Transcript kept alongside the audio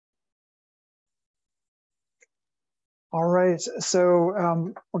All right, so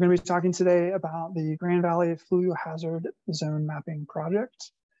we're going to be talking today about the Grand Valley Fluvial Hazard Zone Mapping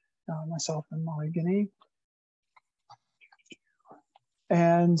Project, myself and Molly Guinea.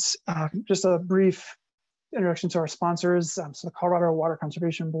 And just a brief introduction to our sponsors. So the Colorado Water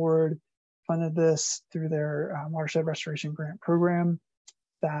Conservation Board funded this through their Watershed Restoration Grant Program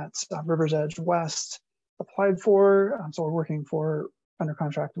that Rivers Edge West applied for. So we're working under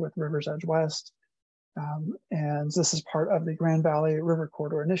contract with Rivers Edge West. And this is part of the Grand Valley River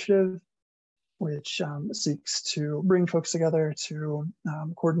Corridor Initiative, which seeks to bring folks together to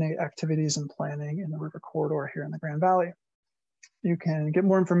coordinate activities and planning in the river corridor here in the Grand Valley. You can get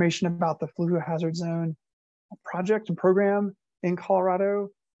more information about the Fluvial Hazard Zone project and program in Colorado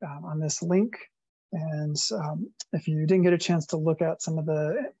on this link. And if you didn't get a chance to look at some of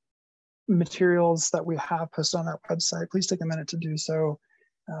the materials that we have posted on that website, please take a minute to do so.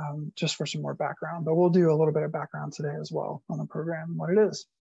 Just for some more background, but we'll do a little bit of background today as well on the program and what it is.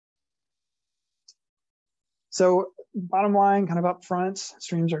 So bottom line, kind of up front,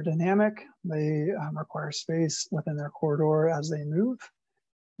 streams are dynamic. They require space within their corridor as they move.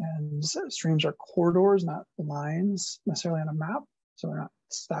 And streams are corridors, not lines necessarily on a map, so they're not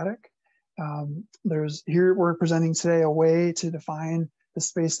static. Here we're presenting today a way to define the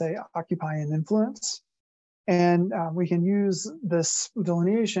space they occupy and influence. And we can use this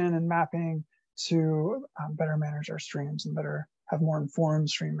delineation and mapping to better manage our streams and have more informed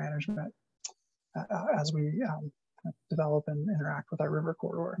stream management as we develop and interact with our river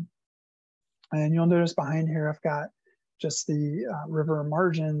corridor. And you'll notice behind here, I've got just the river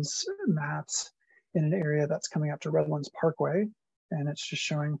margins mapped in an area that's coming up to Redlands Parkway. And it's just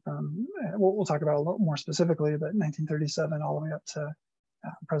showing from, we'll talk about a little more specifically, but 1937 all the way up to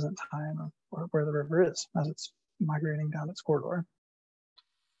present time of where the river is as it's migrating down its corridor.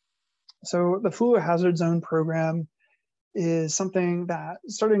 So the Fluvial Hazard Zone program is something that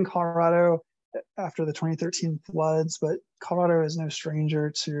started in Colorado after the 2013 floods, but Colorado is no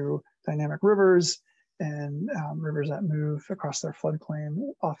stranger to dynamic rivers and rivers that move across their floodplain,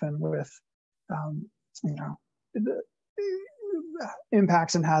 often with the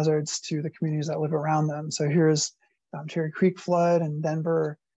impacts and hazards to the communities that live around them. So here's Cherry Creek flood in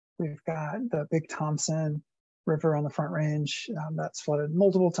Denver. We've got the Big Thompson River on the Front Range that's flooded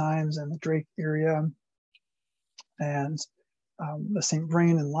multiple times in the Drake area, and the St.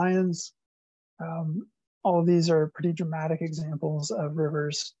 Vrain and Lyons. All of these are pretty dramatic examples of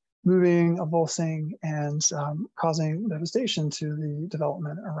rivers moving, avulsing, and causing devastation to the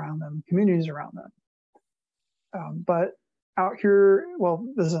development around them, communities around them. But out here, well,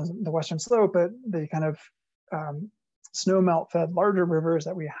 this is the Western Slope, but the kind of snowmelt fed larger rivers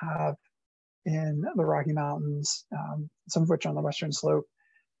that we have in the Rocky Mountains, some of which on the Western Slope,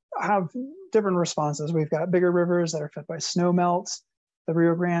 have different responses. We've got bigger rivers that are fed by snowmelt. The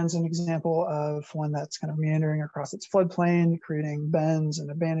Rio Grande's an example of one that's kind of meandering across its floodplain, creating bends and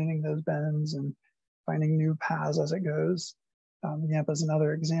abandoning those bends and finding new paths as it goes. Yampa is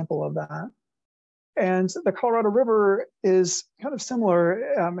another example of that. And the Colorado River is kind of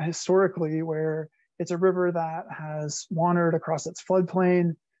similar historically, where it's a river that has wandered across its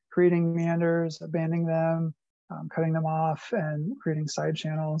floodplain, creating meanders, abandoning them, cutting them off, and creating side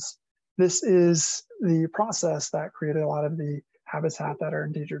channels. This is the process that created a lot of the habitat that our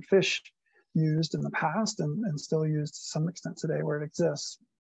endangered fish used in the past and still used to some extent today where it exists.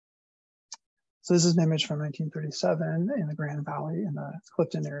 So this is an image from 1937 in the Grand Valley in the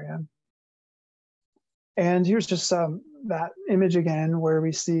Clifton area. And here's just that image again, where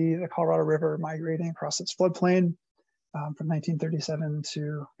we see the Colorado River migrating across its floodplain from 1937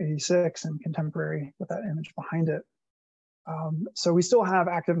 to 86 and contemporary with that image behind it. So we still have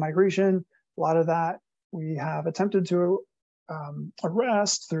active migration. A lot of that we have attempted to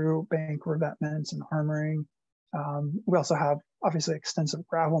arrest through bank revetment and armoring. We also have obviously extensive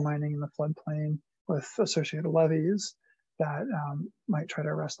gravel mining in the floodplain with associated levees that might try to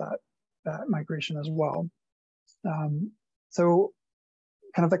arrest that migration as well. So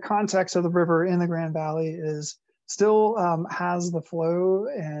kind of the context of the river in the Grand Valley is still has the flow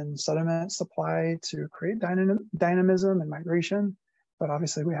and sediment supply to create dynamism and migration, but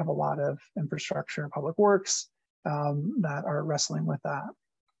obviously we have a lot of infrastructure and public works that are wrestling with that.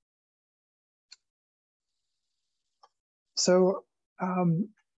 So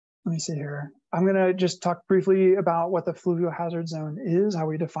let me see here. I'm gonna just talk briefly about what the Fluvial Hazard Zone is, how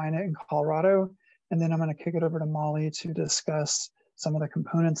we define it in Colorado, and then I'm gonna kick it over to Molly to discuss some of the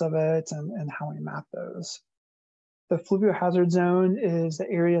components of it and how we map those. The Fluvial Hazard Zone is the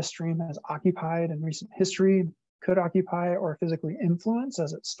area a stream has occupied in recent history, could occupy or physically influence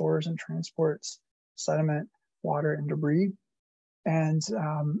as it stores and transports sediment water and debris. And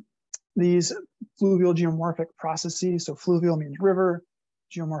these fluvial geomorphic processes, so fluvial means river,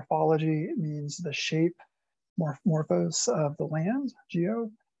 geomorphology means the shape, morphos of the land, geo.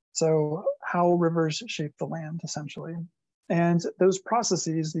 So how rivers shape the land, essentially. And those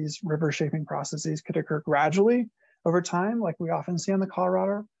processes, these river shaping processes, could occur gradually over time, like we often see on the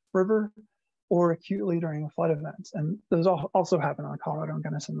Colorado River, or acutely during a flood event. And those also happen on the Colorado and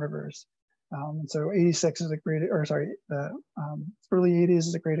Gunnison rivers. And so 86 is a great, or sorry, the early 80s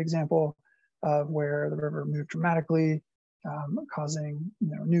is a great example of where the river moved dramatically, causing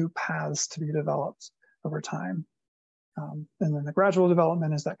new paths to be developed over time. And then the gradual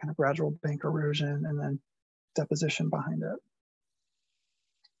development is that kind of gradual bank erosion and then deposition behind it.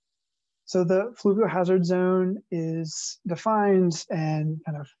 So the Fluvial Hazard Zone is defined and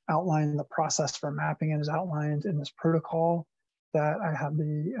kind of outlined. The process for mapping it is outlined in this protocol that I have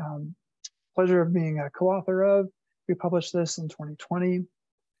the pleasure of being a co-author of. We published this in 2020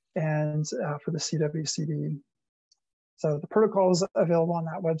 and for the CWCD. So the protocol is available on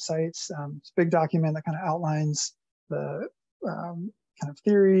that website. It's a big document that kind of outlines the kind of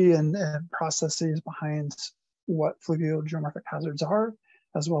theory and processes behind what fluvial geomorphic hazards are,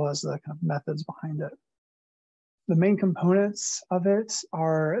 as well as the kind of methods behind it. The main components of it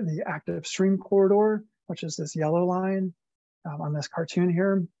are the active stream corridor, which is this yellow line on this cartoon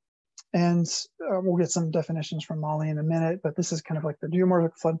here. And we'll get some definitions from Molly in a minute, but this is kind of like the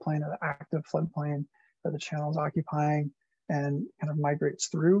geomorphic floodplain or the active floodplain that the channel is occupying and kind of migrates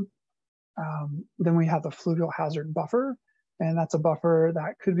through. Then we have the fluvial hazard buffer, and that's a buffer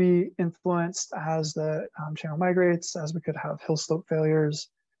that could be influenced as the channel migrates, as we could have hill slope failures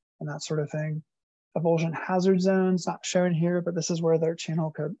and that sort of thing. Avulsion hazard zones, not shown here, but this is where their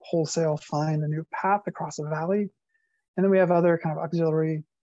channel could wholesale find a new path across a valley. And then we have other kind of auxiliary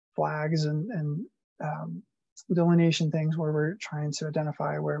flags and delineation things where we're trying to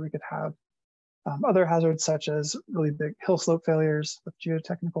identify where we could have other hazards such as really big hill slope failures with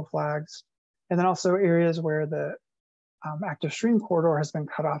geotechnical flags. And then also areas where the active stream corridor has been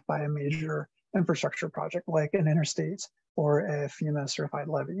cut off by a major infrastructure project like an interstate or a FEMA certified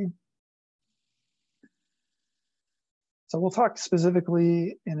levee. So we'll talk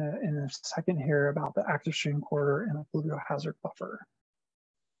specifically in a second here about the active stream corridor and the fluvial hazard buffer.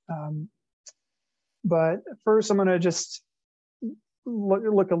 But first I'm gonna just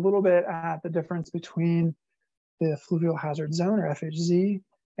look a little bit at the difference between the fluvial hazard zone or FHZ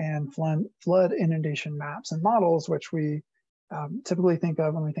and flood inundation maps and models, which we typically think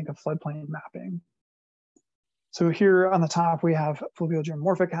of when we think of floodplain mapping. So here on the top, we have fluvial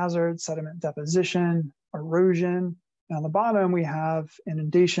geomorphic hazards, sediment deposition, erosion. And on the bottom, we have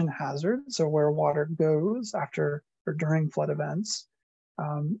inundation hazard, so where water goes after or during flood events.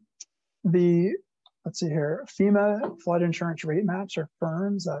 Let's see here, FEMA flood insurance rate maps or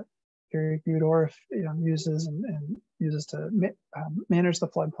FIRMs that Gary Gudorf uses and uses to manage the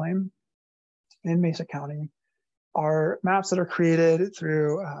floodplain in Mesa County are maps that are created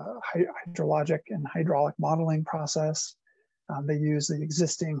through hydrologic and hydraulic modeling process. They use the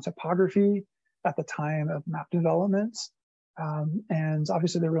existing topography at the time of map development. And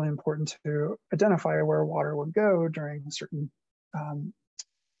obviously they're really important to identify where water would go during certain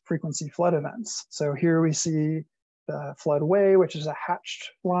frequency flood events. So here we see the floodway, which is a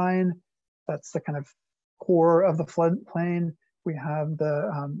hatched line. That's the kind of core of the floodplain. We have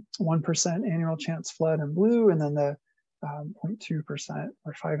the 1% annual chance flood in blue, and then the 0.2%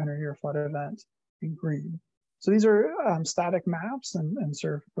 or 500-year flood event in green. So these are static maps and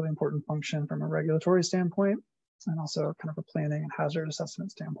serve a really important function from a regulatory standpoint, and also kind of a planning and hazard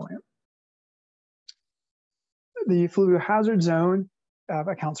assessment standpoint. The fluvial hazard zone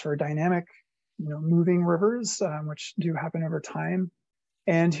accounts for dynamic, moving rivers, which do happen over time.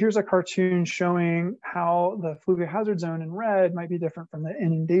 And here's a cartoon showing how the fluvial hazard zone in red might be different from the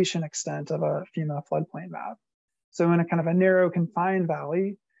inundation extent of a FEMA floodplain map. So in a kind of a narrow confined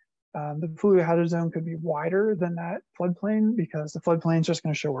valley, the fluvial hazard zone could be wider than that floodplain because the floodplain is just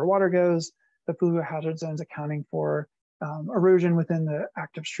going to show where water goes. The fluvial hazard zone is accounting for erosion within the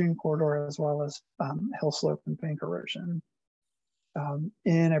active stream corridor, as well as hill slope and bank erosion.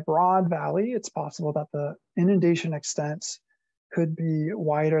 In a broad valley, it's possible that the inundation extent could be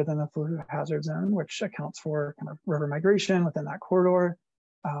wider than the fluvial hazard zone, which accounts for kind of river migration within that corridor.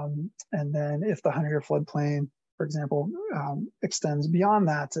 And then if the 100-year floodplain, for example, extends beyond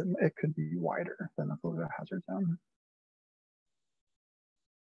that, it could be wider than the fluvial hazard zone.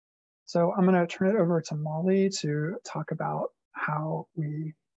 So I'm going to turn it over to Molly to talk about how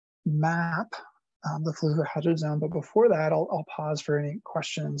we map the fluvial hazard zone. But before that, I'll pause for any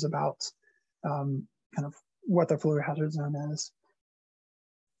questions about kind of what the fluvial hazard zone is.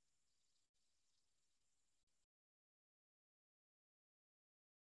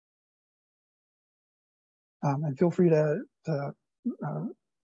 And feel free to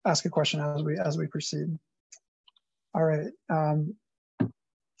ask a question as we proceed. All right.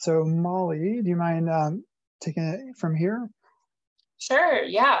 So Molly, do you mind taking it from here? Sure.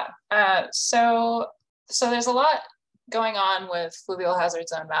 Yeah. So there's a lot going on with fluvial hazard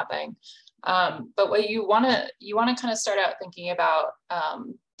zone mapping, but what you want to kind of start out thinking about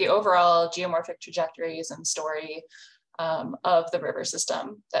the overall geomorphic trajectories and story of the river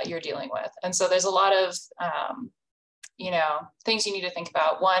system that you're dealing with. And so there's a lot of things you need to think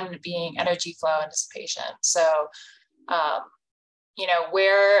about. One being energy flow and dissipation. So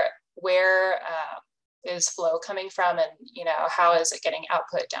where is flow coming from, and how is it getting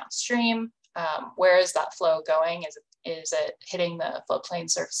output downstream? Where is that flow going? Is it hitting the floodplain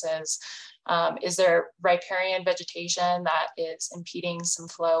surfaces? Is there riparian vegetation that is impeding some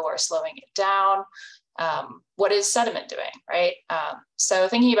flow or slowing it down? What is sediment doing, right? So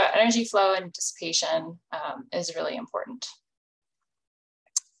thinking about energy flow and dissipation is really important.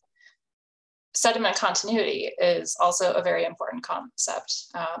 Sediment continuity is also a very important concept.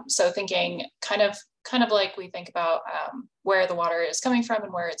 So thinking kind of like we think about where the water is coming from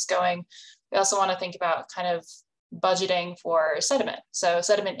and where it's going, we also want to think about kind of budgeting for sediment. So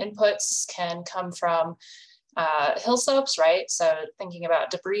sediment inputs can come from hill slopes, right? So thinking about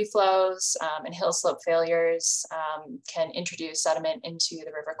debris flows and hill slope failures can introduce sediment into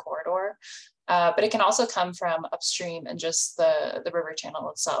the river corridor. But it can also come from upstream and just the river channel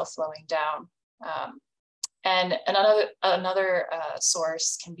itself flowing down. And another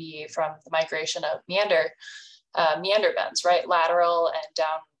source can be from the migration of meander bends, right? Lateral and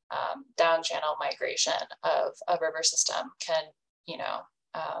down channel migration of a river system can,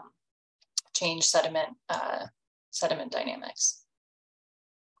 change sediment dynamics.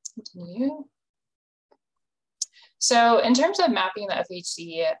 Continue. So in terms of mapping the FHZ,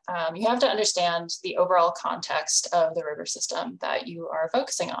 you have to understand the overall context of the river system that you are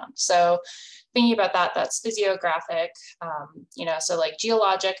focusing on. So thinking about that's physiographic, so like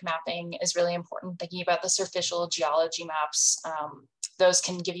geologic mapping is really important. Thinking about the superficial geology maps, those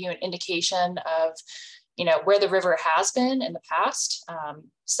can give you an indication of where the river has been in the past.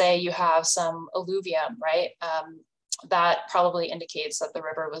 Say you have some alluvium, right? That probably indicates that the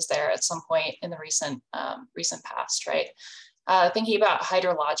river was there at some point in the recent past, right? Thinking about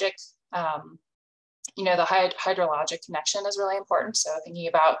hydrologic, the hydrologic connection is really important. So thinking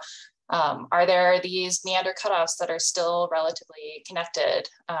about, are there these meander cutoffs that are still relatively connected?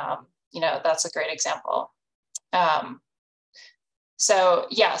 That's a great example. So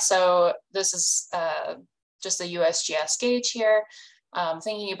this is just the USGS gauge here,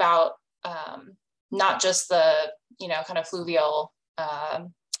 thinking about not just the kind of fluvial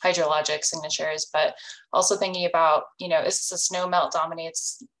hydrologic signatures, but also thinking about, is this a snow melt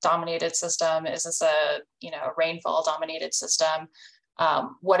dominated system? Is this a rainfall dominated system?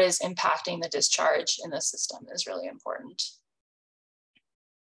 What is impacting the discharge in the system is really important.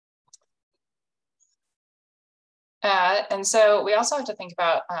 And so we also have to think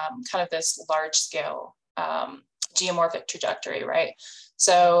about kind of this large scale geomorphic trajectory, right?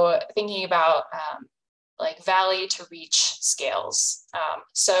 So thinking about like valley to reach scales.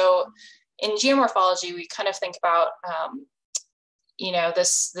 So in geomorphology, we kind of think about,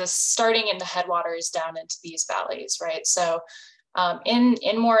 this starting in the headwaters down into these valleys, right? So in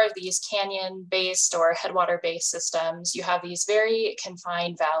more of these canyon-based or headwater-based systems, you have these very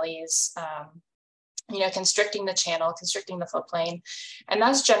confined valleys, constricting the channel, constricting the floodplain. And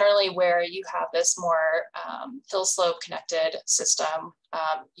that's generally where you have this more hill slope connected system.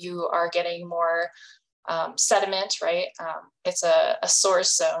 You are getting more sediment, right? It's a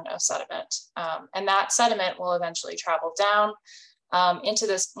source zone of sediment. And that sediment will eventually travel down into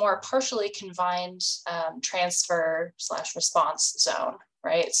this more partially confined transfer/response zone,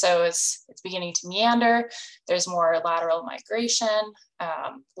 right? So it's beginning to meander. There's more lateral migration,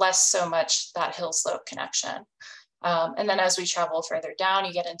 less so much that hill slope connection. And then as we travel further down,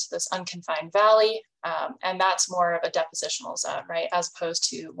 you get into this unconfined valley, and that's more of a depositional zone, right? As opposed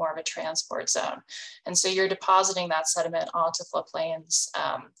to more of a transport zone. And so you're depositing that sediment onto floodplains,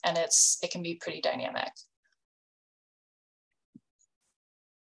 and it can be pretty dynamic.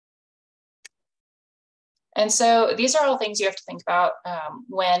 And so these are all things you have to think about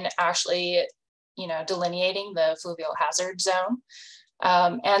when actually, delineating the fluvial hazard zone.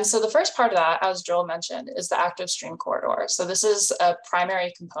 And so the first part of that, as Joel mentioned, is the active stream corridor. So this is a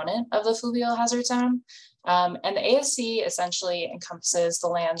primary component of the fluvial hazard zone. And the ASZ essentially encompasses the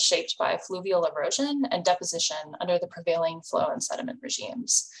land shaped by fluvial erosion and deposition under the prevailing flow and sediment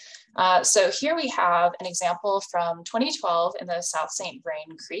regimes. So here we have an example from 2012 in the South St.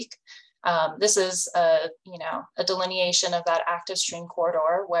 Vrain Creek. This is a delineation of that active stream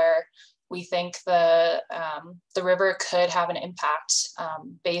corridor where we think the river could have an impact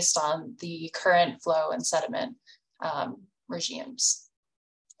based on the current flow and sediment regimes.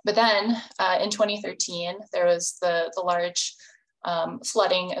 But then in 2013, there was the large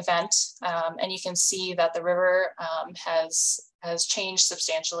flooding event, and you can see that the river has changed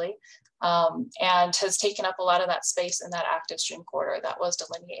substantially and has taken up a lot of that space in that active stream corridor that was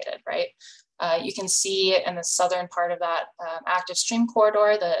delineated, right? You can see in the southern part of that active stream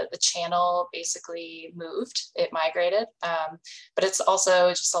corridor, the channel basically moved, it migrated, but it's also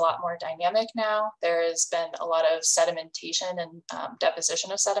just a lot more dynamic now. There has been a lot of sedimentation and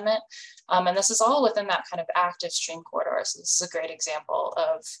deposition of sediment. And this is all within that kind of active stream corridor. So this is a great example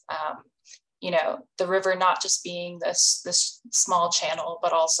of the river not just being this small channel,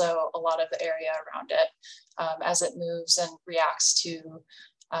 but also a lot of the area around it as it moves and reacts to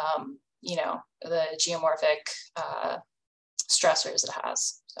the geomorphic stressors it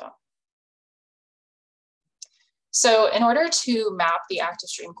has. So in order to map the active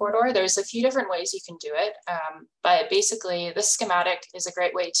stream corridor, there's a few different ways you can do it. But basically this schematic is a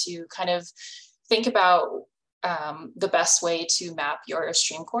great way to kind of think about the best way to map your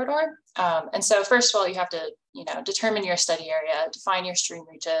stream corridor. And so first of all, you have to, determine your study area, define your stream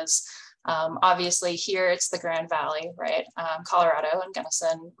reaches. Obviously here it's the Grand Valley, right? Colorado and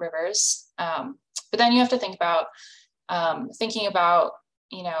Gunnison rivers. But then you have to think about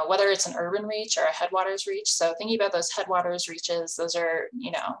whether it's an urban reach or a headwaters reach. So thinking about those headwaters reaches, those are,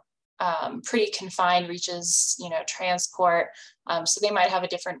 pretty confined reaches, transport. So they might have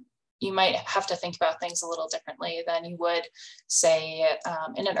you might have to think about things a little differently than you would say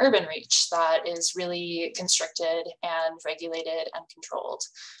in an urban reach that is really constricted and regulated and controlled.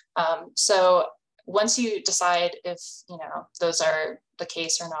 So once you decide if those are the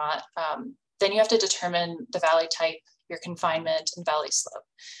case or not, then you have to determine the valley type, your confinement, and valley slope.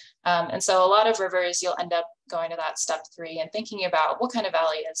 And so a lot of rivers, you'll end up going to that step 3 and thinking about what kind of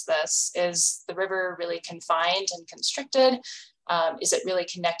valley is this? Is the river really confined and constricted? Is it really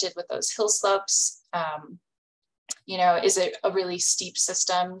connected with those hill slopes? Is it a really steep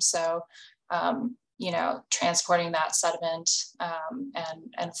system? So, transporting that sediment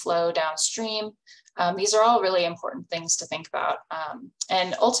and flow downstream. These are all really important things to think about.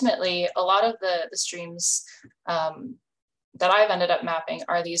 And ultimately, a lot of the streams that I've ended up mapping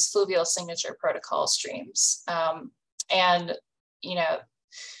are these fluvial signature protocol streams. And, we can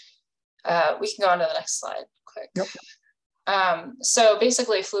go on to the next slide quick. Yep. So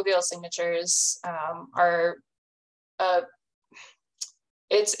basically fluvial signatures are,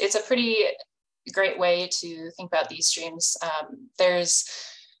 it's a pretty great way to think about these streams. There's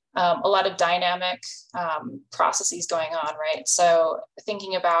a lot of dynamic processes going on, right? So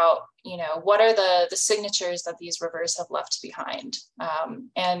thinking about, what are the signatures that these rivers have left behind?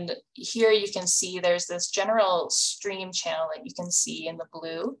 And here you can see there's this general stream channel that you can see in the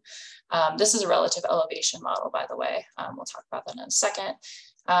blue. This is a relative elevation model, by the way. We'll talk about that in a second.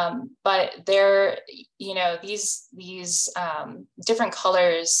 But there, these different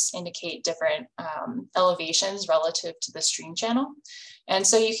colors indicate different elevations relative to the stream channel. And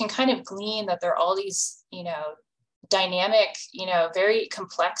so you can kind of glean that there are all these, dynamic, very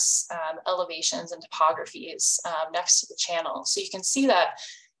complex elevations and topographies next to the channel. So you can see that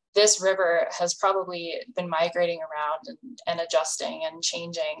this river has probably been migrating around and adjusting and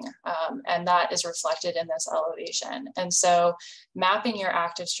changing, and that is reflected in this elevation. And so mapping your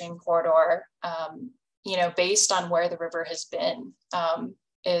active stream corridor, based on where the river has been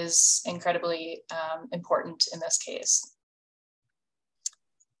is incredibly important in this case.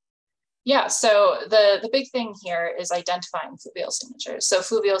 Yeah, so the big thing here is identifying fluvial signatures. So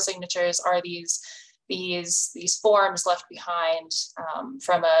fluvial signatures are these forms left behind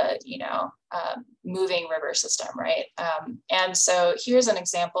from a moving river system, right? And so here's an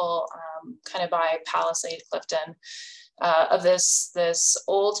example kind of by Palisade Clifton of this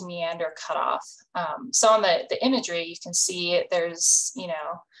old meander cutoff. So on the imagery, you can see there's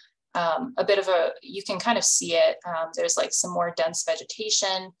a bit of you can kind of see it. There's like some more dense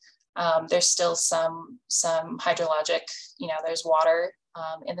vegetation. There's still some hydrologic, there's water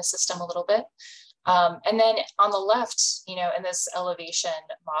in the system a little bit. And then on the left, in this elevation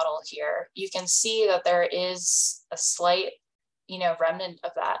model here, you can see that there is a slight, remnant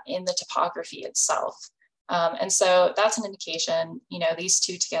of that in the topography itself. And so that's an indication, these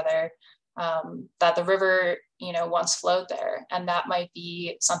two together that the river, you know, once flowed there. And that might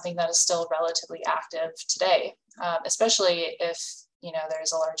be something that is still relatively active today, especially if, you know,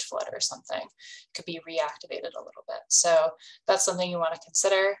 there's a large flood or something. It could be reactivated a little bit. So that's something you want to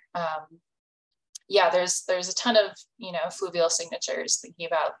consider. Yeah, there's a ton of, you know, fluvial signatures, thinking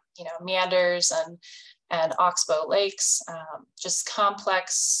about, you know, meanders and oxbow lakes. Just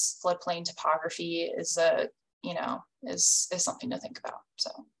complex floodplain topography is a, you know, is something to think about. So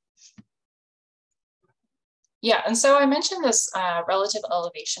yeah, and so I mentioned this relative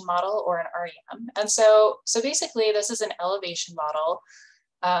elevation model, or an REM. And so basically this is an elevation model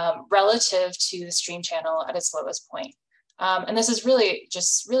relative to the stream channel at its lowest point. And this is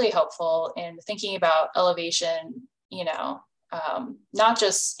really helpful in thinking about elevation, you know, not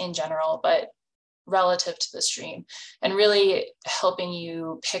just in general, but relative to the stream, and really helping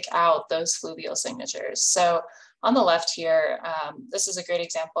you pick out those fluvial signatures. So on the left here, this is a great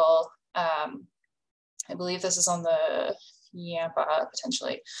example. I believe this is on the Yampa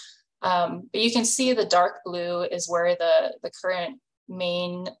potentially. But you can see the dark blue is where the current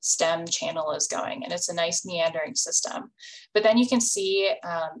main stem channel is going, and it's a nice meandering system. But then you can see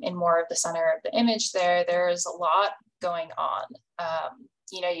in more of the center of the image there is a lot going on.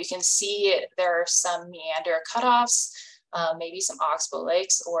 You know, you can see there are some meander cutoffs, maybe some oxbow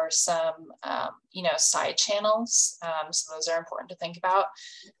lakes, or some, you know, side channels. So those are important to think about.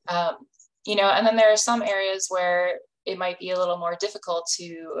 You know, and then there are some areas where it might be a little more difficult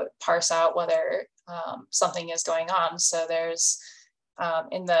to parse out whether something is going on. So there's,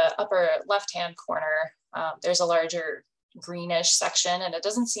 in the upper left-hand corner, there's a larger greenish section, and it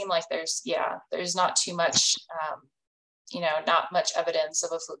doesn't seem like there's not too much, you know, not much evidence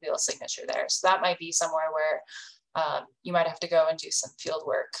of a fluvial signature there. So that might be somewhere where you might have to go and do some field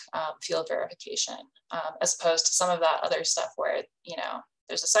work, field verification, as opposed to some of that other stuff where, you know,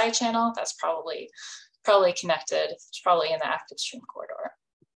 there's a side channel that's probably connected. It's probably in the active stream corridor.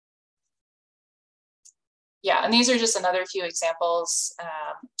 Yeah, and these are just another few examples. I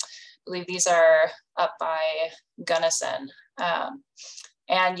believe these are up by Gunnison.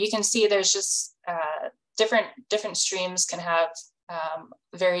 And you can see there's just different streams can have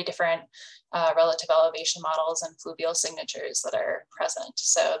very different relative elevation models and fluvial signatures that are present.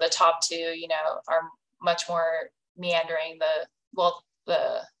 So the top two, you know, are much more meandering.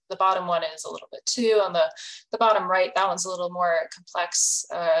 The bottom one is a little bit too. On the bottom right, that one's a little more complex,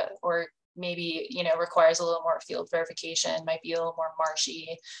 or maybe, you know, requires a little more field verification, might be a little more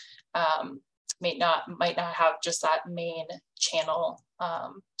marshy, might not have just that main channel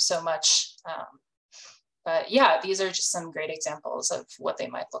so much. But yeah, these are just some great examples of what they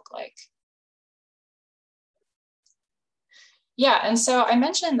might look like. Yeah, and so I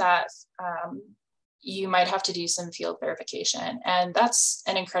mentioned that you might have to do some field verification, and that's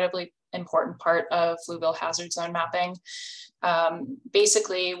an incredibly important part of fluvial hazard zone mapping.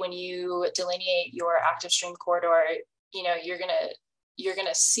 Basically, when you delineate your active stream corridor, you know, you're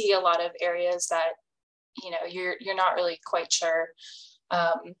gonna see a lot of areas that, you know, you're not really quite sure,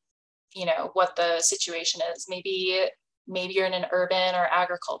 you know, what the situation is. Maybe you're in an urban or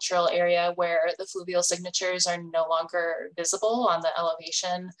agricultural area where the fluvial signatures are no longer visible on the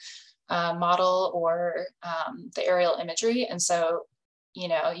elevation model or the aerial imagery. And so, you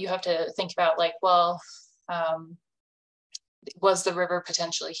know, you have to think about, like, well, was the river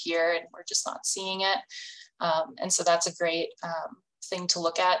potentially here and we're just not seeing it? And so that's a great thing to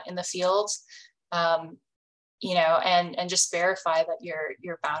look at in the field, you know, and just verify that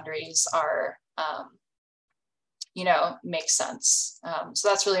your boundaries are, you know, make sense. So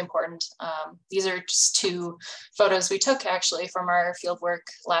that's really important. These are just two photos we took actually from our field work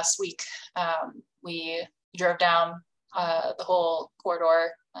last week. We drove down the whole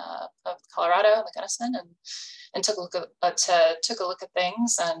corridor of Colorado, the Gunnison, and took a look at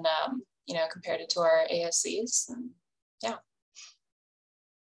things, and you know, compared it to our ASCs. And yeah.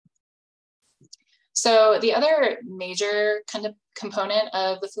 So the other major kind of component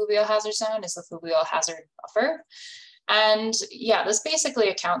of the fluvial hazard zone is the fluvial hazard buffer. And yeah, this basically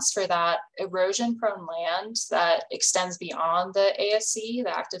accounts for that erosion-prone land that extends beyond the ASC,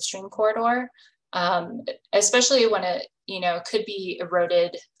 the active stream corridor, especially when it, you know, could be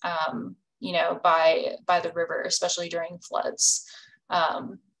eroded, you know, by the river, especially during floods.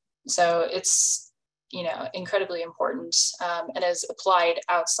 So it's, you know, incredibly important, and is applied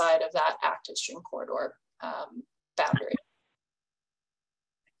outside of that active stream corridor boundary.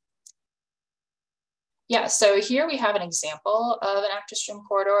 Yeah, so here we have an example of an active stream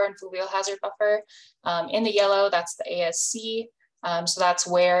corridor and fluvial hazard buffer. In the yellow, that's the ASC. So that's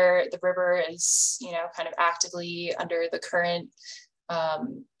where the river is, you know, kind of actively under the current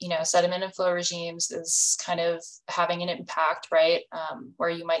you know, sediment and flow regimes is kind of having an impact, right? Where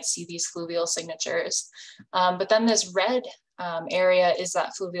you might see these fluvial signatures. But then this red area is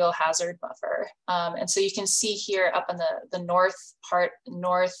that fluvial hazard buffer. And so you can see here up in the north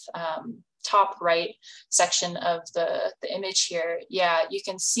top right section of the image here, yeah, you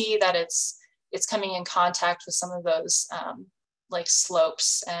can see that it's coming in contact with some of those like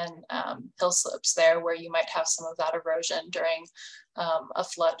slopes and hill slopes there where you might have some of that erosion during a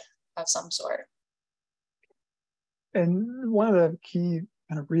flood of some sort. And one of the key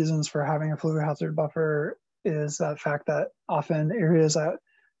kind of reasons for having a fluvial hazard buffer is that fact that often areas that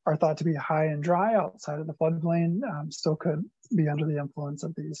are thought to be high and dry outside of the floodplain still could be under the influence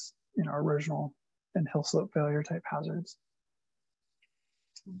of these, you know, erosional and hill slope failure type hazards.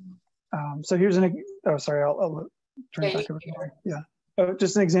 So here's oh, sorry, I'll turn it back over here. Yeah, so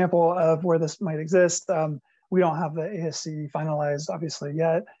just an example of where this might exist. We don't have the ASC finalized, obviously,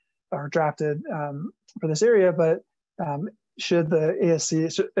 yet, or drafted for this area, but should the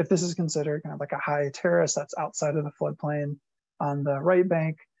ASC, if this is considered kind of like a high terrace that's outside of the floodplain on the right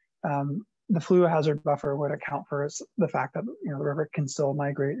bank, the fluvial hazard buffer would account for the fact that, you know, the river can still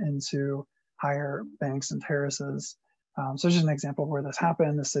migrate into higher banks and terraces. So just an example of where this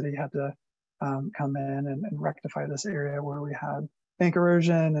happened. The city had to come in and rectify this area where we had bank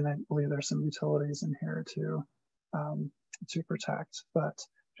erosion, and I believe there's some utilities in here to protect. But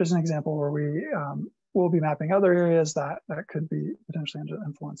just an example where we will be mapping other areas that could be potentially under the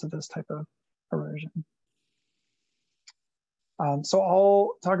influence of this type of erosion. So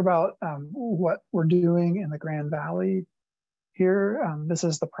I'll talk about what we're doing in the Grand Valley here. This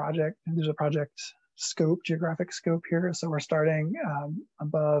is the project, and there's a project scope, geographic scope here. So we're starting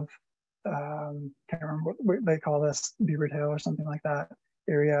above, can't remember what they call this, Beavertail or something like that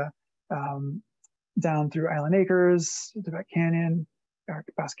area, down through Island Acres, Tibet Canyon,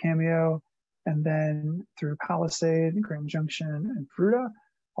 past Cameo, and then through Palisade, Grand Junction, and Fruta,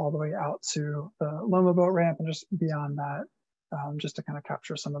 all the way out to the Loma boat ramp, and just beyond that, just to kind of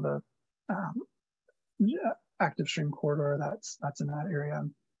capture some of the active stream corridor that's in that area.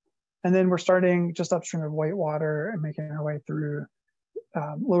 And then we're starting just upstream of Whitewater and making our way through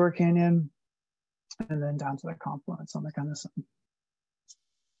Lower Canyon, and then down to the confluence on the Gunnison.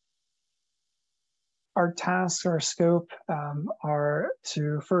 Our tasks, our scope, are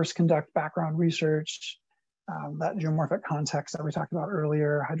to first conduct background research, that geomorphic context that we talked about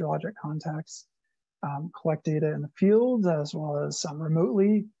earlier, hydrologic context, collect data in the field as well as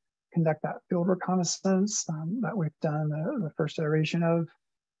remotely, conduct that field reconnaissance that we've done the first iteration of.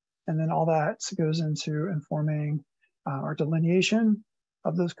 And then all that goes into informing our delineation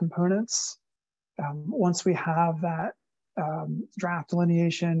of those components. Once we have that draft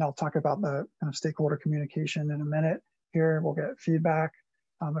delineation, I'll talk about the kind of stakeholder communication in a minute here. We'll get feedback.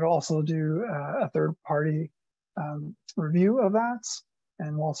 It'll also do a third-party review of that.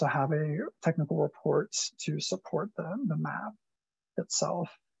 And we'll also have a technical report to support the map itself.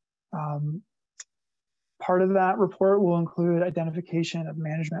 Part of that report will include identification of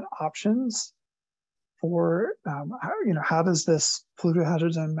management options for, how does this fluvial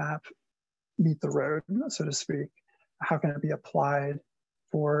hazard zone map meet the road, so to speak? How can it be applied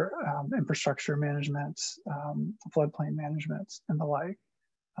for infrastructure management, floodplain management, and the like?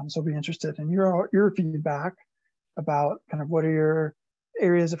 So I'll be interested in your feedback about kind of what are your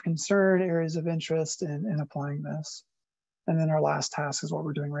areas of concern, areas of interest in applying this. And then our last task is what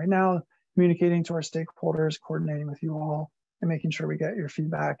we're doing right now, communicating to our stakeholders, coordinating with you all, and making sure we get your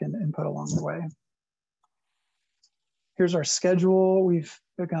feedback and input along the way. Here's our schedule. We've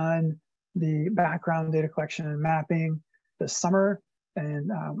begun the background data collection and mapping this summer and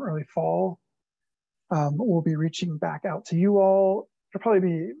early fall. We'll be reaching back out to you all. It'll probably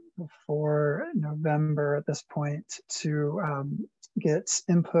be before November at this point to get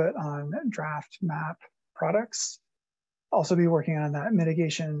input on draft map products. Also be working on that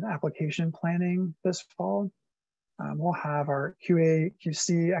mitigation application planning this fall. We'll have our QA,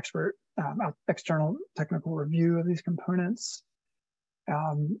 QC expert external technical review of these components.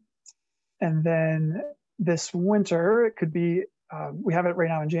 And then this winter, it could be, we have it right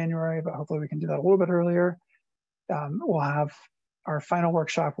now in January, but hopefully we can do that a little bit earlier. We'll have our final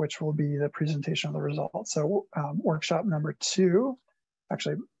workshop, which will be the presentation of the results. So workshop number 2,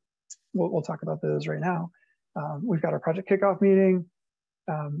 actually, we'll talk about those right now. We've got our project kickoff meeting.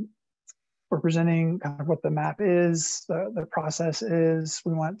 We're presenting kind of what the map is, the process is.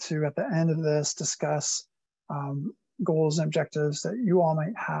 We want to, at the end of this, discuss goals and objectives that you all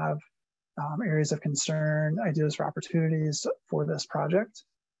might have, areas of concern, ideas for opportunities for this project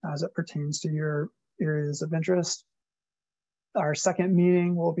as it pertains to your areas of interest. Our second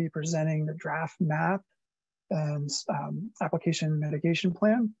meeting, we'll be presenting the draft map and application mitigation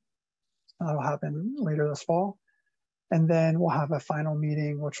plan. That'll happen later this fall. And then we'll have a final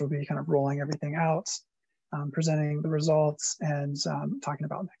meeting, which will be kind of rolling everything out, presenting the results and talking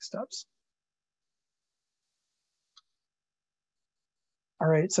about next steps. All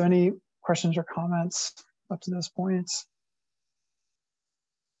right, so any questions or comments up to this point?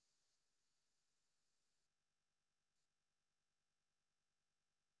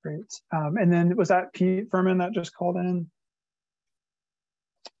 Great. And then was that Pete Furman that just called in?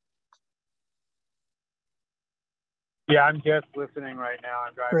 Yeah, I'm just listening right now.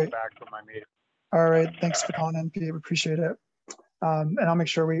 I'm driving back from my meeting. All right, thanks for calling in, Pete. We appreciate it. And I'll make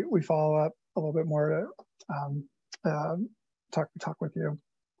sure we follow up a little bit more to talk with you.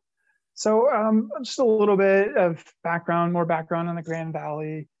 So just a little bit of more background on the Grand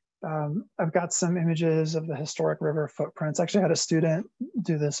Valley. I've got some images of the historic river footprints. I actually had a student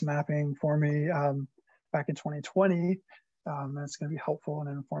do this mapping for me back in 2020. And it's going to be helpful and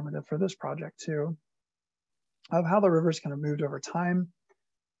informative for this project too, of how the river's kind of moved over time.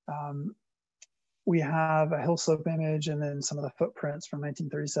 We have a hill slope image and then some of the footprints from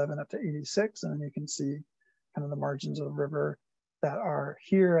 1937 up to 86. And then you can see kind of the margins of the river that are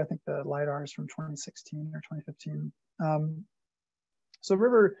here. I think the LiDAR is from 2016 or 2015. So the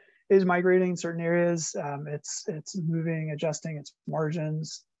river is migrating in certain areas. It's moving, adjusting its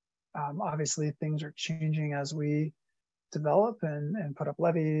margins. Obviously, things are changing as we develop and put up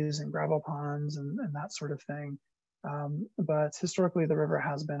levees and gravel ponds and that sort of thing. But historically, the river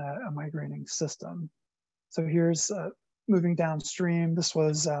has been a migrating system. So here's moving downstream. This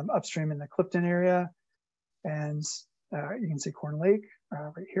was upstream in the Clifton area. And you can see Corn Lake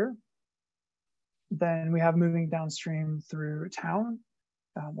right here. Then we have moving downstream through town,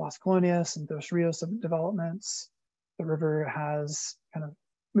 Las Colonias and Dos Rios developments. The river has kind of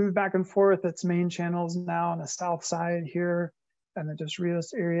moved back and forth. Its main channels now on the south side here and the Dos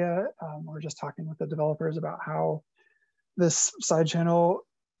Rios area. We're just talking with the developers about how this side channel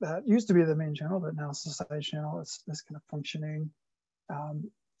that used to be the main channel, but now it's the side channel is kind of functioning.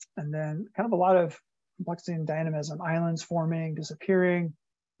 And then kind of a lot of complexity and dynamism, islands forming, disappearing,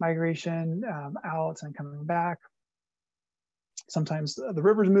 migration out and coming back. Sometimes the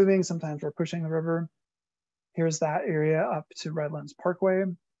river's moving, sometimes we're pushing the river. Here's that area up to Redlands Parkway.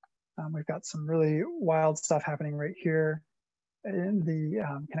 We've got some really wild stuff happening right here in the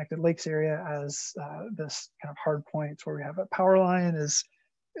Connected Lakes area as this kind of hard point where we have a power line is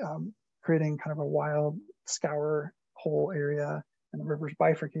creating kind of a wild scour hole area, and the river's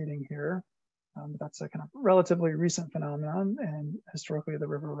bifurcating here. That's a kind of relatively recent phenomenon, and historically the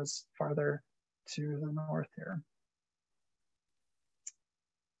river was farther to the north here.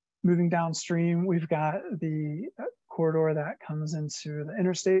 Moving downstream, we've got the corridor that comes into the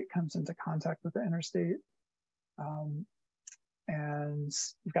interstate, comes into contact with the interstate. And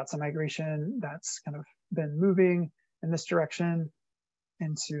we've got some migration that's kind of been moving in this direction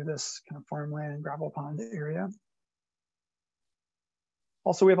into this kind of farmland and gravel pond area.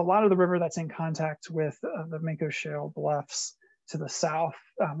 Also, we have a lot of the river that's in contact with the Mako Shale bluffs to the south.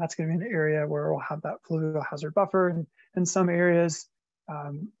 That's going to be an area where we'll have that fluvial hazard buffer. And in some areas,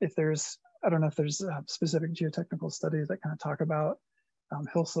 if there's, I don't know if there's specific geotechnical studies that kind of talk about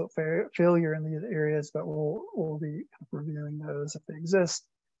hill slope failure in these areas, but we'll be kind of reviewing those if they exist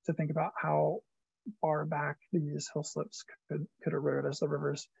to think about how far back these hill slopes could erode as the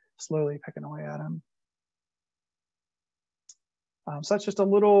river's slowly picking away at them. So that's just a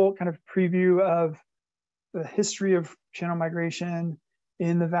little kind of preview of the history of channel migration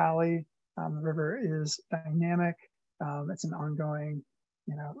in the valley. The river is dynamic. It's an ongoing,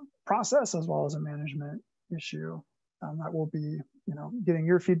 process as well as a management issue that we'll be, getting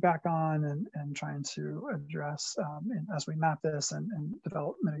your feedback on and trying to address as we map this and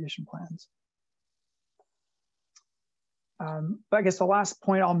develop mitigation plans. But I guess the last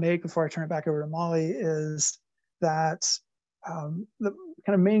point I'll make before I turn it back over to Molly is that the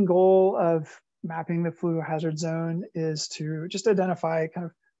kind of main goal of mapping the Fluvial Hazard Zone is to just identify kind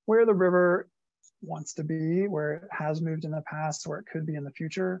of where the river wants to be, where it has moved in the past, where it could be in the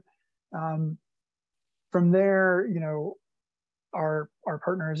future. From there, our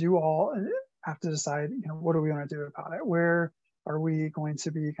partners, you all, have to decide, what do we want to do about it? Where are we going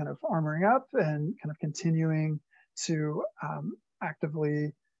to be kind of armoring up and kind of continuing to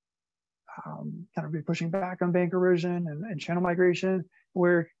actively kind of be pushing back on bank erosion and channel migration?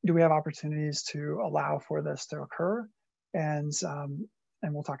 Where do we have opportunities to allow for this to occur? And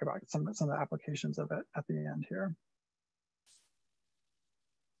we'll talk about some of the applications of it at the end here.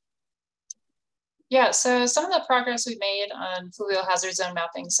 Yeah, so some of the progress we've made on fluvial hazard zone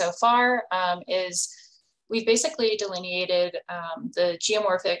mapping so far is we've basically delineated the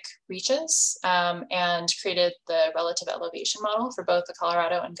geomorphic reaches and created the relative elevation model for both the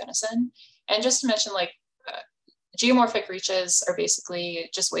Colorado and Gunnison. And just to mention, like, geomorphic reaches are basically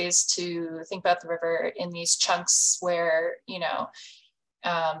just ways to think about the river in these chunks where, you know,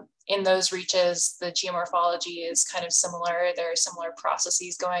 in those reaches, the geomorphology is kind of similar. There are similar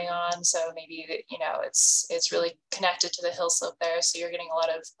processes going on. So maybe, you know, it's really connected to the hill slope there. So you're getting a lot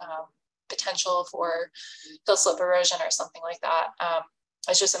of potential for hill slope erosion or something like that.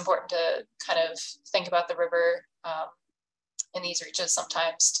 It's just important to kind of think about the river in these reaches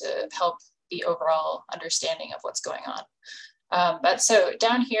sometimes to help the overall understanding of what's going on. But so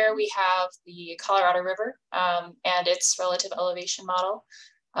down here we have the Colorado River and its relative elevation model.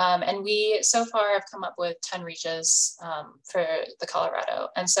 And we so far have come up with 10 reaches for the Colorado.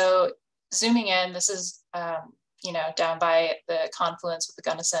 And so zooming in, this is, you know, down by the confluence with the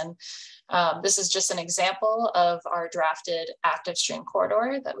Gunnison. This is just an example of our drafted active stream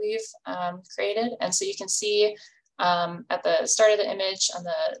corridor that we've created. And so you can see at the start of the image on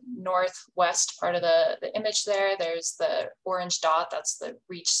the northwest part of the image there's the orange dot, that's the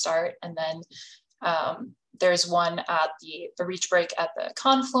reach start. And then there's one at the reach break at the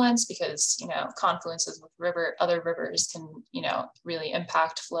confluence, because, you know, confluences with other rivers can, you know, really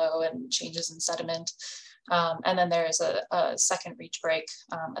impact flow and changes in sediment. And then there's a second reach break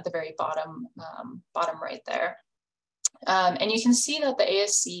at the very bottom right there. And you can see that the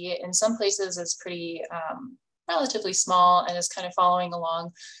ASC in some places is pretty relatively small and is kind of following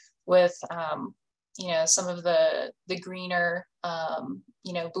along with, you know, some of the greener,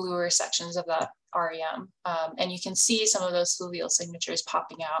 you know, bluer sections of that REM. And you can see some of those fluvial signatures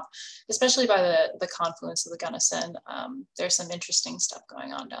popping out, especially by the confluence of the Gunnison. There's some interesting stuff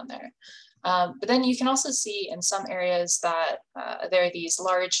going on down there. But then you can also see in some areas that there are these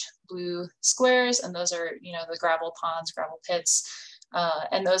large blue squares, and those are, you know, the gravel ponds, gravel pits.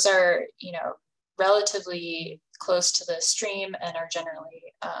 And those are, you know, relatively close to the stream and are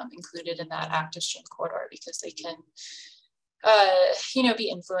generally included in that active stream corridor because they can, you know, be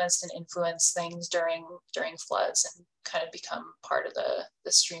influenced and influence things during floods and kind of become part of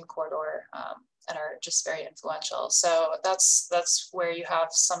the stream corridor and are just very influential. So that's where you have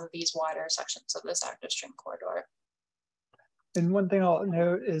some of these wider sections of this active stream corridor. And one thing I'll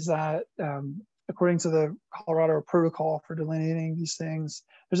note is that according to the Colorado protocol for delineating these things,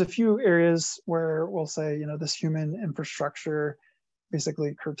 there's a few areas where we'll say, you know, this human infrastructure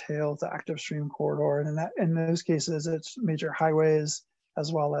basically curtails the active stream corridor. And in those cases, it's major highways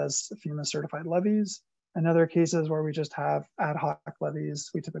as well as FEMA certified levees. In other cases where we just have ad hoc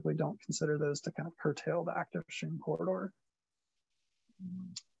levees, we typically don't consider those to kind of curtail the active stream corridor.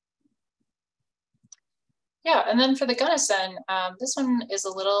 Yeah, and then for the Gunnison, this one is a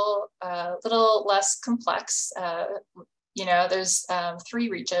little less complex. You know, there's 3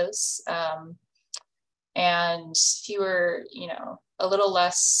 reaches and fewer, you know, a little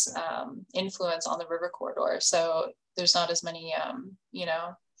less influence on the river corridor. So there's not as many, you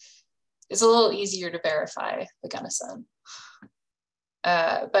know, it's a little easier to verify the Gunnison.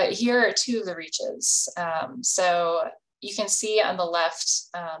 But here are 2 of the reaches. So you can see on the left,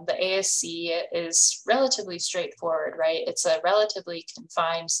 the ASC is relatively straightforward, right? It's a relatively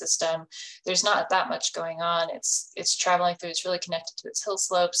confined system. There's not that much going on. It's traveling through, it's really connected to its hill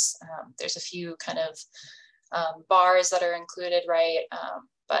slopes. There's a few kind of bars that are included, right?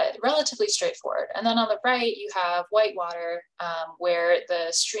 But relatively straightforward. And then on the right, you have Whitewater, where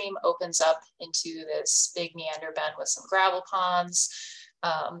the stream opens up into this big meander bend with some gravel ponds.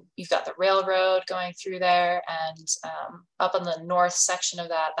 You've got the railroad going through there, and up on the north section of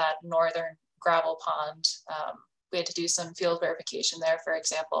that northern gravel pond, we had to do some field verification there, for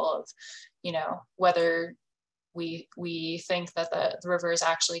example, of, you know, whether we think that the river is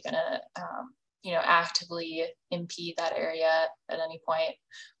actually going to, you know, actively impede that area at any point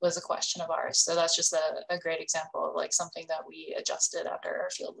was a question of ours. So that's just a great example of like something that we adjusted after our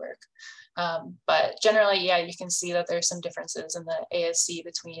field work. But generally, yeah, you can see that there's some differences in the ASC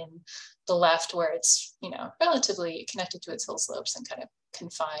between the left, where it's, you know, relatively connected to its hill slopes and kind of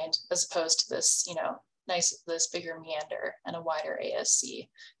confined, as opposed to this, you know, this bigger meander and a wider ASC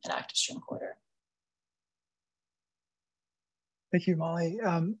and active stream corridor. Thank you, Molly.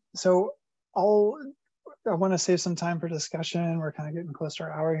 So I want to save some time for discussion. We're kind of getting close to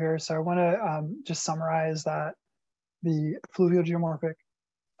our hour here. So I want to just summarize that the fluvial geomorphic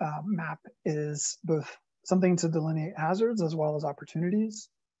map is both something to delineate hazards as well as opportunities.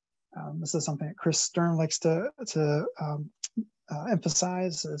 This is something that Chris Stern likes to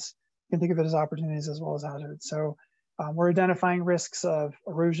emphasize, is can think of it as opportunities as well as hazards. So we're identifying risks of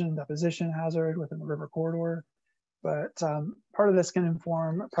erosion and deposition hazard within the river corridor, but part of this can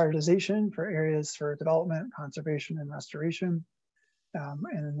inform prioritization for areas for development, conservation, and restoration.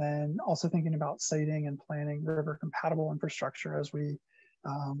 And then also thinking about siting and planning river compatible infrastructure as we,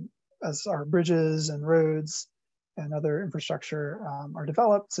 as our bridges and roads and other infrastructure are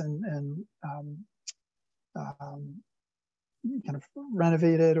developed and kind of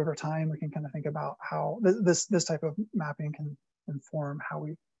renovated over time. We can kind of think about how this type of mapping can inform how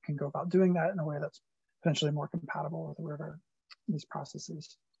we can go about doing that in a way that's potentially more compatible with the river, these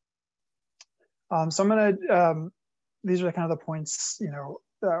processes. So I'm gonna, these are kind of the points, you know,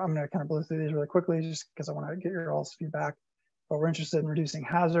 I'm gonna kind of blow through these really quickly just because I want to get your all's feedback. But we're interested in reducing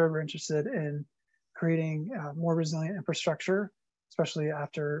hazard. We're interested in creating more resilient infrastructure, especially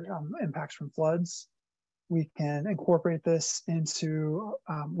after impacts from floods. We can incorporate this into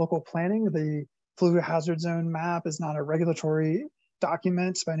local planning. The Fluvial Hazard Zone map is not a regulatory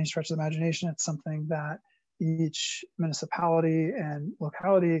document by any stretch of the imagination. It's something that each municipality and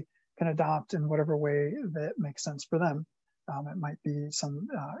locality can adopt in whatever way that makes sense for them. It might be some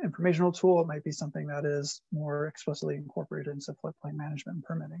informational tool. It might be something that is more explicitly incorporated into floodplain management and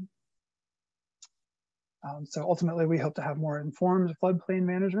permitting. So ultimately, we hope to have more informed floodplain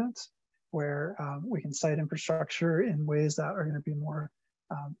management where we can site infrastructure in ways that are going to be more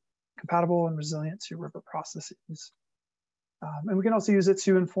compatible and resilient to river processes. And we can also use it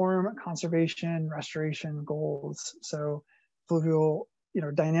to inform conservation, restoration goals. So fluvial, you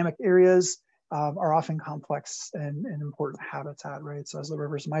know, dynamic areas are often complex and important habitat, right? So as the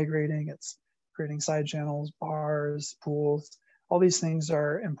river's migrating, it's creating side channels, bars, pools. All these things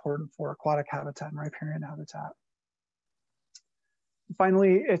are important for aquatic habitat and riparian habitat.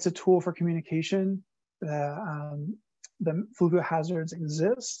 Finally, it's a tool for communication. The fluvial hazards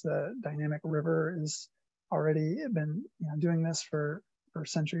exist. The dynamic river has already been, you know, doing this for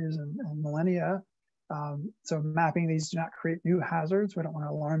centuries and millennia. So mapping these do not create new hazards. We don't want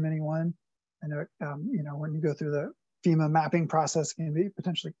to alarm anyone. I know, you know, when you go through the FEMA mapping process, it can be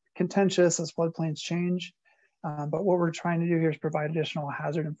potentially contentious as floodplains change. But what we're trying to do here is provide additional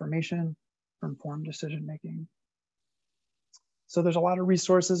hazard information for informed decision making. So there's a lot of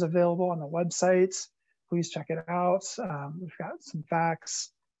resources available on the website. Please check it out. We've got some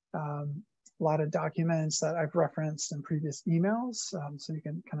facts, a lot of documents that I've referenced in previous emails. So you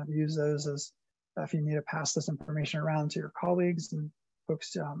can kind of use those as if you need to pass this information around to your colleagues and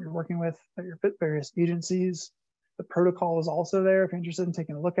folks you're working with at your various agencies. The protocol is also there if you're interested in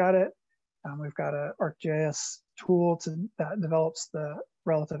taking a look at it. We've got an ArcGIS tool that develops the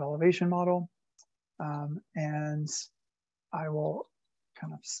relative elevation model. And I will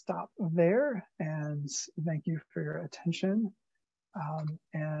kind of stop there and thank you for your attention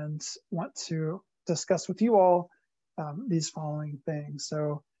and want to discuss with you all these following things.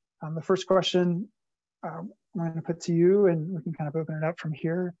 So the first question I'm going to put to you, and we can kind of open it up from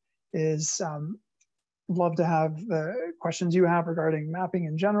here, is love to have the questions you have regarding mapping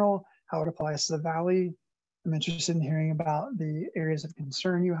in general, how it applies to the valley. I'm interested in hearing about the areas of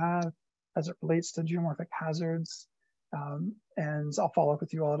concern you have as it relates to geomorphic hazards. And I'll follow up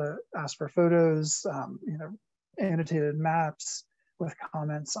with you all to ask for photos, you know, annotated maps with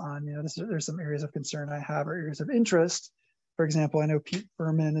comments on, you know, there's some areas of concern I have or areas of interest. For example, I know Pete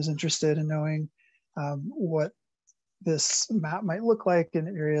Berman is interested in knowing what this map might look like in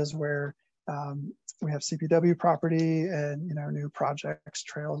areas where we have CPW property and, you know, new projects,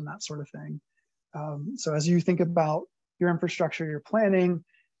 trails, and that sort of thing. So as you think about your infrastructure, your planning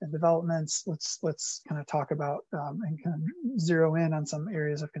and developments, let's kind of talk about and kind of zero in on some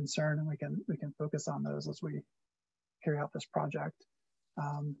areas of concern, and we can focus on those as we carry out this project.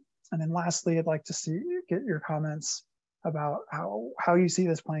 And then lastly, I'd like to get your comments about how you see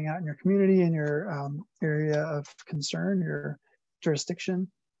this playing out in your community, in your area of concern, your jurisdiction.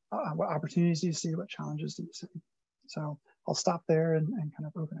 What opportunities do you see? What challenges do you see? So I'll stop there and kind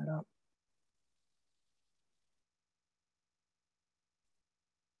of open it up.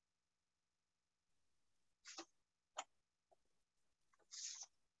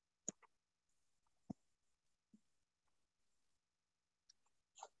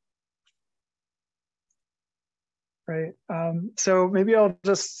 Right. So maybe I'll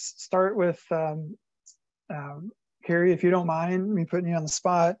just start with Carrie, if you don't mind me putting you on the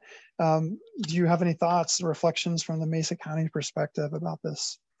spot. Do you have any thoughts or reflections from the Mesa County perspective about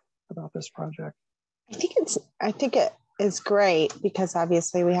this project? I think it is great because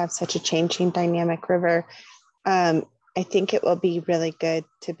obviously we have such a changing dynamic river. I think it will be really good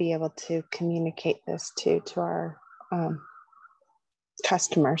to be able to communicate this to our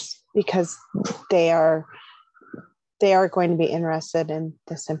customers, because they are going to be interested in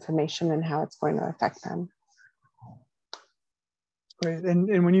this information and how it's going to affect them. Great.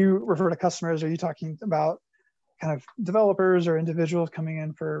 And when you refer to customers, are you talking about kind of developers or individuals coming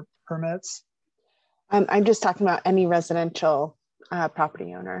in for permits? I'm just talking about any residential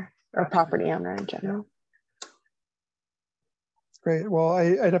property owner or property owner in general. Great. Well,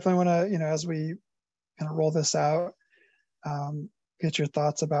 I definitely want to, as we kind of roll this out, get your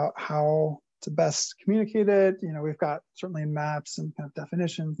thoughts about how to best communicate it. We've got certainly maps and kind of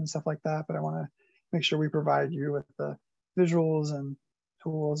definitions and stuff like that, but I want to make sure we provide you with the visuals and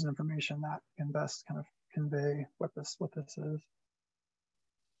tools and information that can best kind of convey what this is.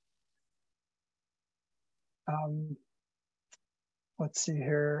 Let's see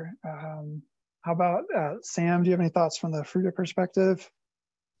here. How about Sam? Do you have any thoughts from the FRUTA perspective?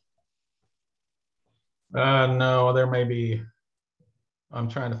 No, there may be. I'm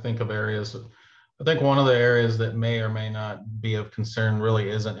trying to think of areas. I think one of the areas that may or may not be of concern really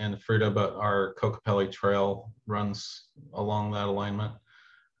isn't in FRUTA, but our Kokopelli Trail runs along that alignment.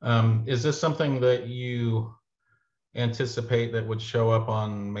 Is this something that you anticipate that would show up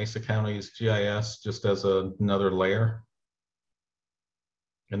on Mesa County's GIS just as another layer?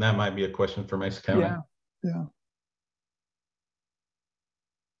 And that might be a question for Mesa County. Yeah.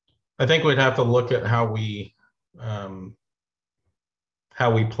 I think we'd have to look at how we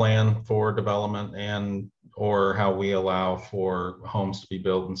plan for development or how we allow for homes to be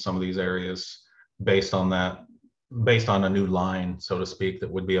built in some of these areas based on a new line, so to speak, that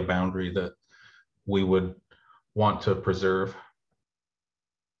would be a boundary that we would want to preserve.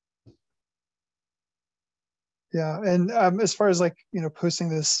 Yeah, and as far as posting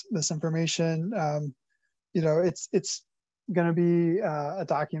this information, it's going to be a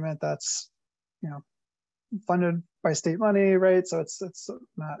document that's funded by state money, right? So it's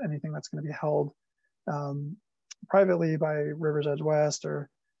not anything that's going to be held privately by Rivers Edge West or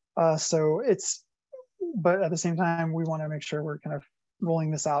so but at the same time, we want to make sure we're kind of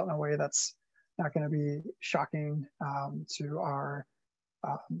rolling this out in a way that's not going to be shocking to our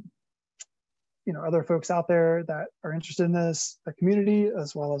other folks out there that are interested in this, the community,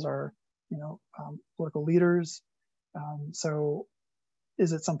 as well as our political leaders. So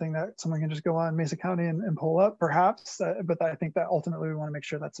is it something that someone can just go on Mesa County and pull up? Perhaps, but I think that ultimately we want to make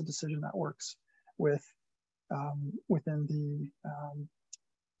sure that's a decision that works with within the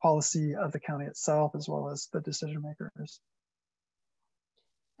policy of the county itself, as well as the decision makers.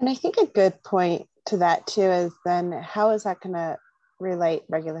 And I think a good point to that too is then how is that going to relate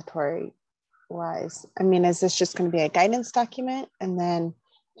regulatory wise? I mean, is this just going to be a guidance document and then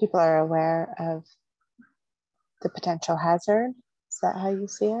people are aware of the potential hazard? Is that how you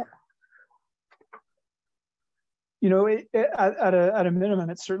see it? At a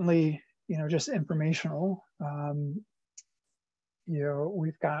minimum, it's certainly just informational.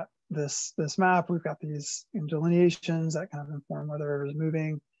 We've got this map, we've got these delineations that kind of inform where the river is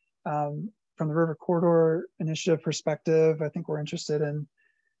moving. From the River Corridor Initiative perspective, I think we're interested in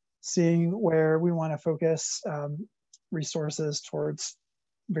seeing where we want to focus resources towards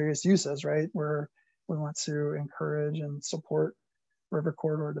various uses, right? Where we want to encourage and support river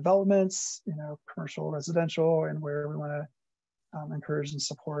corridor developments, commercial, residential, and where we want to encourage and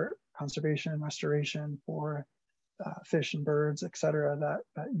support conservation and restoration for fish and birds, et cetera,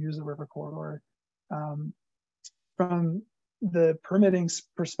 that use the river corridor. From the permitting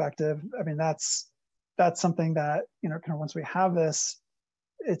perspective, I mean, that's something that, kind of once we have this,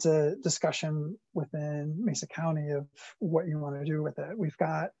 it's a discussion within Mesa County of what you want to do with it. We've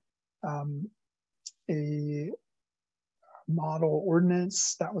got a model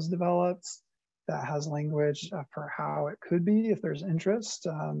ordinance that was developed that has language for how it could be if there's interest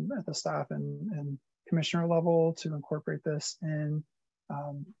at the staff and commissioner level to incorporate this in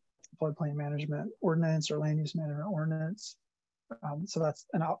floodplain management ordinance or land use management ordinance. So that's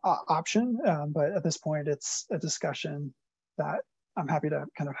an option, but at this point it's a discussion that I'm happy to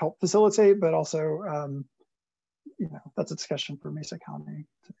kind of help facilitate, but also that's a discussion for Mesa County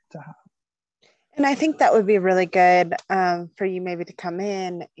to have. And I think that would be really good for you maybe to come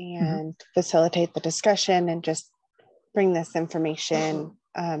in and facilitate the discussion and just bring this information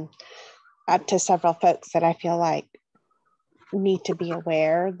out to several folks that I feel like need to be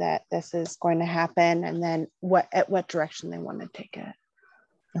aware that this is going to happen and then what direction they want to take it.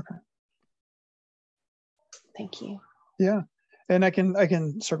 Okay. Thank you. Yeah. And I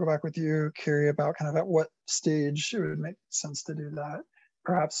can circle back with you, Carrie, about kind of at what stage it would make sense to do that.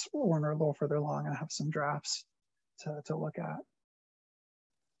 Perhaps when we're a little further along and have some drafts to look at.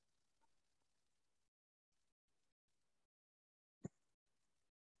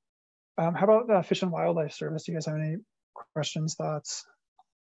 How about Fish and Wildlife Service? Do you guys have any questions, thoughts?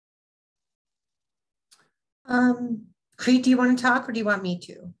 Crete, do you want to talk or do you want me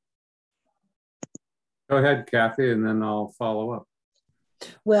to? Go ahead, Kathy, and then I'll follow up.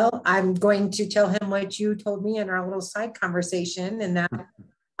 Well, I'm going to tell him what you told me in our little side conversation, and that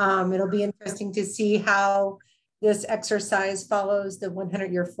it'll be interesting to see how this exercise follows the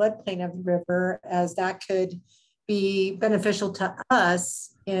 100-year floodplain of the river, as that could be beneficial to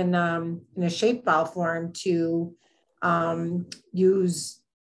us in a shapefile form to use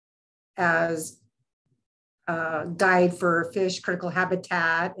as a guide for fish critical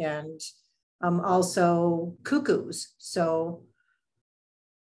habitat and also cuckoos. So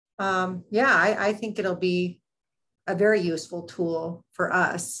yeah, I think it'll be a very useful tool for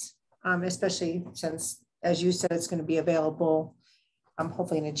us, especially since, as you said, it's going to be available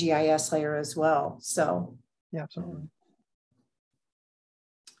hopefully in a GIS layer as well. So yeah, absolutely.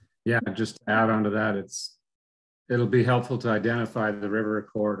 Yeah, just to add on to that, it'll be helpful to identify the river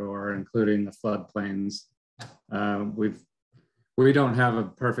corridor, including the floodplains. We don't have a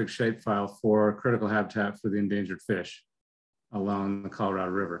perfect shapefile for critical habitat for the endangered fish along the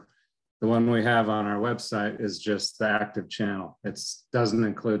Colorado River. The one we have on our website is just the active channel. It doesn't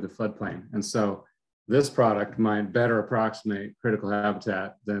include the floodplain. And so this product might better approximate critical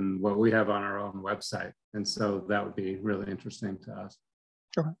habitat than what we have on our own website. And so that would be really interesting to us.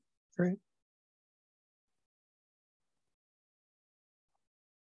 Okay, great.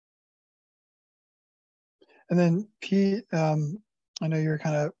 And then Pete, I know you're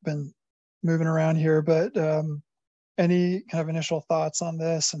kind of been moving around here, but any kind of initial thoughts on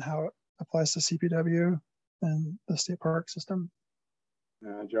this and how it applies to CPW and the state park system?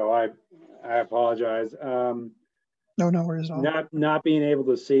 Joe, I apologize. No worries at all. Not being able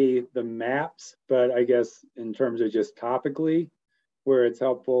to see the maps, but I guess in terms of just topically, where it's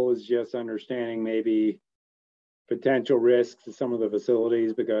helpful is just understanding maybe potential risks to some of the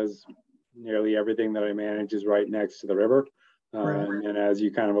facilities, because nearly everything that I manage is right next to the river. Right. And as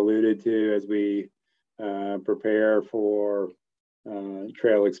you kind of alluded to, as we prepare for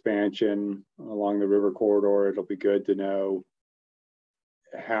trail expansion along the river corridor, it'll be good to know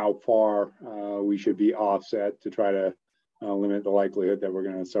how far we should be offset to try to limit the likelihood that we're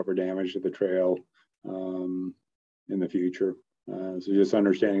going to suffer damage to the trail in the future. So just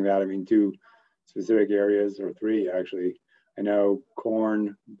understanding that. I mean, 2 specific areas, or 3 actually. I know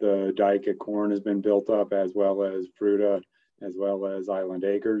Corn, the dike at Corn has been built up, as well as Fruta, as well as Island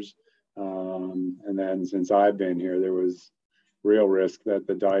Acres. And then since I've been here, there was real risk that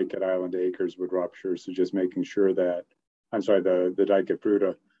the dike at Island Acres would rupture. So just making sure that, I'm sorry, the dike at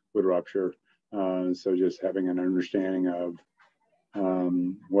Fruta would rupture. So just having an understanding of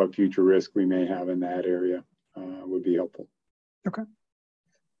what future risk we may have in that area would be helpful. Okay.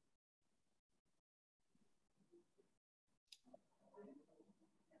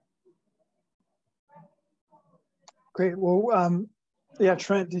 Great. Well, yeah,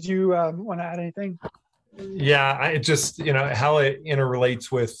 Trent, did you want to add anything? Yeah, I just, how it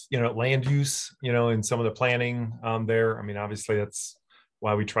interrelates with, land use, and some of the planning there. I mean, obviously that's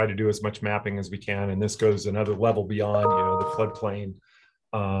why we try to do as much mapping as we can. And this goes another level beyond, the floodplain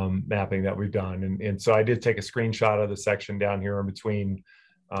mapping that we've done. And so I did take a screenshot of the section down here in between,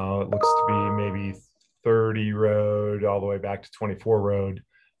 it looks to be maybe 30 road all the way back to 24 road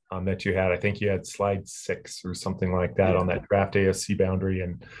that you had. I think you had slide 6 or something like that on that draft ASC boundary.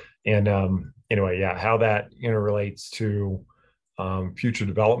 And anyway, yeah, how that interrelates to future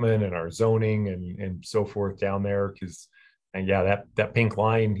development and our zoning and so forth down there. And yeah, that pink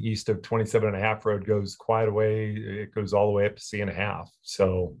line east of 27.5 road goes quite a way. It goes all the way up to C.5.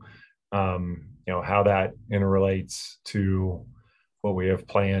 So, how that interrelates to what we have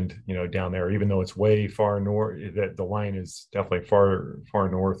planned, down there, even though it's way far north, that the line is definitely far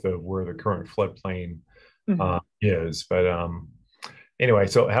north of where the current floodplain is. But anyway,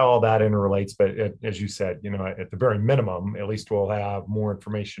 so how all that interrelates, but as you said, at the very minimum, at least we'll have more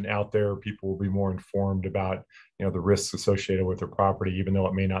information out there. People will be more informed about, the risks associated with their property, even though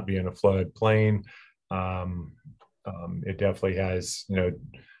it may not be in a floodplain. It definitely has,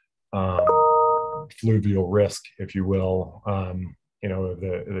 fluvial risk, if you will,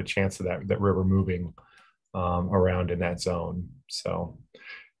 the chance of that river moving around in that zone. So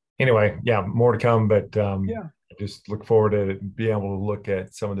anyway, yeah, more to come, but yeah. I just look forward to being able to look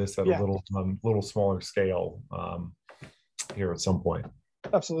at some of this at a little smaller scale here at some point.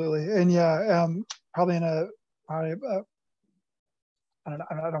 Absolutely. And yeah, probably I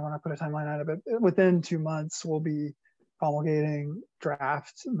don't want to put a timeline on it, but within 2 months we'll be promulgating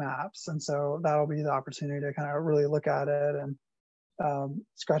draft maps. And so that'll be the opportunity to kind of really look at it and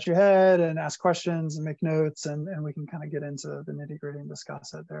scratch your head and ask questions and make notes, and we can kind of get into the nitty gritty and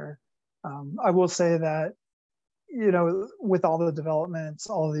discuss it there. I will say that, you know, with all the developments,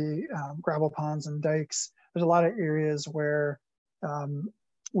 all the gravel ponds and dikes, there's a lot of areas where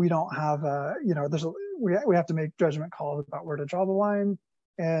we don't have a, you know, we have to make judgment calls about where to draw the line,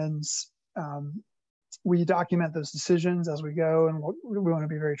 and we document those decisions as we go, and we want to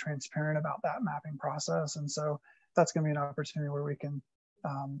be very transparent about that mapping process. And so that's going to be an opportunity where we can,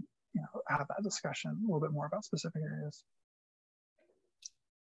 you know, have that discussion a little bit more about specific areas.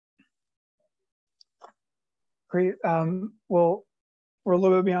 Great. Well, we're a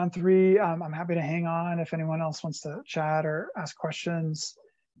little bit beyond 3. I'm happy to hang on if anyone else wants to chat or ask questions.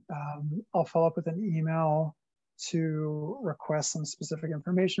 I'll follow up with an email to request some specific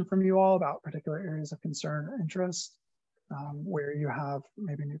information from you all about particular areas of concern or interest, where you have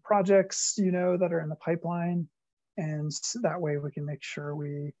maybe new projects, you know, that are in the pipeline. And that way we can make sure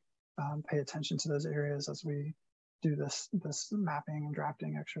we pay attention to those areas as we do this mapping and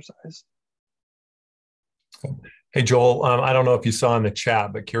drafting exercise. Hey, Joel, I don't know if you saw in the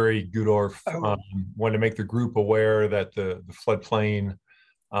chat, but Carrie Gudorf wanted to make the group aware that the floodplain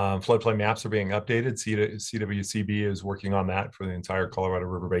maps are being updated. CWCB is working on that for the entire Colorado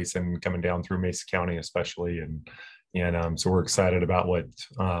River Basin, coming down through Mesa County especially. And so we're excited about what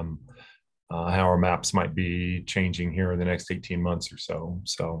how our maps might be changing here in the next 18 months or so.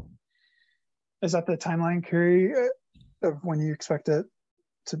 So is that the timeline, Carrie, of when you expect it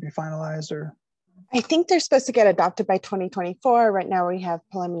to be finalized? Or I think they're supposed to get adopted by 2024. Right now we have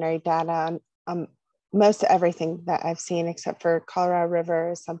preliminary data on most everything that I've seen, except for Colorado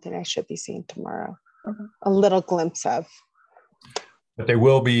River is something I should be seeing tomorrow. Okay. A little glimpse of. But it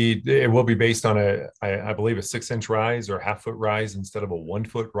will be based on I believe a 6-inch rise or half-foot rise instead of a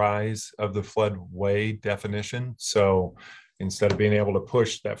 1-foot rise of the floodway definition. So instead of being able to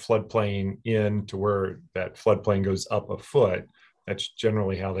push that floodplain in to where that floodplain goes up a foot, that's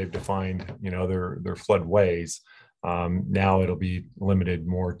generally how they've defined, you know, their floodways. Now it'll be limited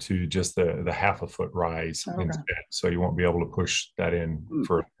more to just the half-a-foot rise instead. So you won't be able to push that in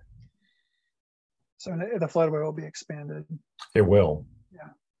further. So the floodway will be expanded. It will. Yeah.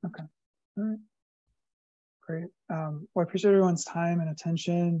 Okay. All right. Great. Well, I appreciate everyone's time and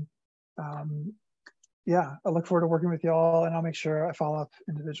attention. Yeah, I look forward to working with y'all, and I'll make sure I follow up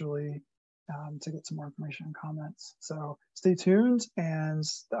individually to get some more information and comments. So stay tuned, and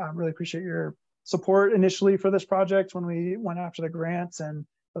I really appreciate your support initially for this project when we went after the grants, and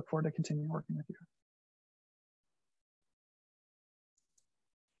look forward to continuing working with you.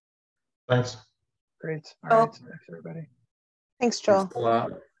 Thanks. Great. All right. Thanks, everybody. Thanks, Joel. Thanks a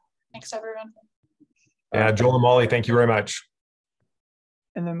lot. Thanks, everyone. Yeah, Joel and Molly, thank you very much.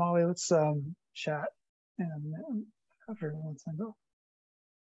 And then Molly, let's chat and after everyone signs off.